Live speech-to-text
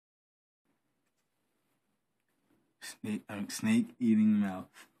snake eating mouth.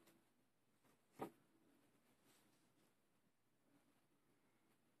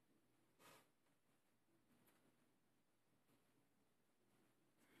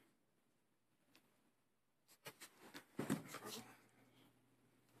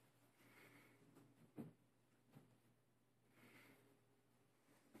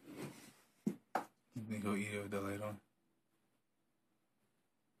 They go eat it with the light on.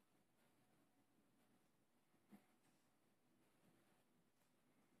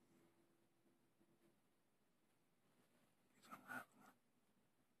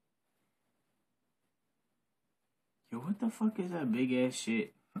 Yo, what the fuck is that big ass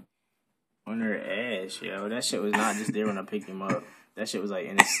shit on her ass, yo? That shit was not just there when I picked him up. That shit was like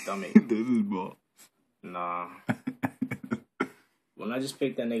in his stomach. This is ball. Nah. When I just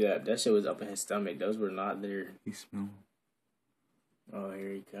picked that nigga up, that shit was up in his stomach. Those were not there. He smell. Oh,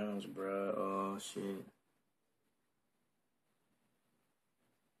 here he comes, bro. Oh, shit.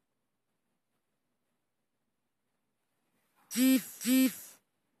 You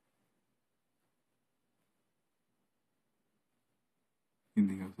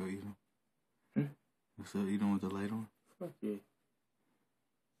think I'm still eating? You still eating with the light on? Fuck yeah.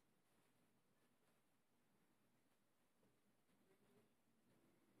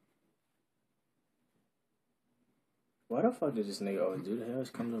 Why the fuck did this nigga always do that? He always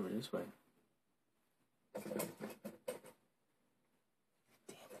comes over this way. Damn, look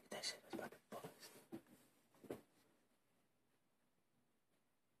at that shit. That's about to bust.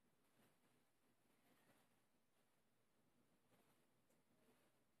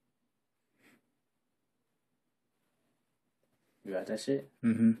 You got that shit?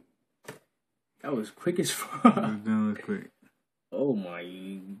 Mm-hmm. That was quick as fuck. That was quick. Oh my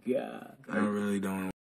god. I really don't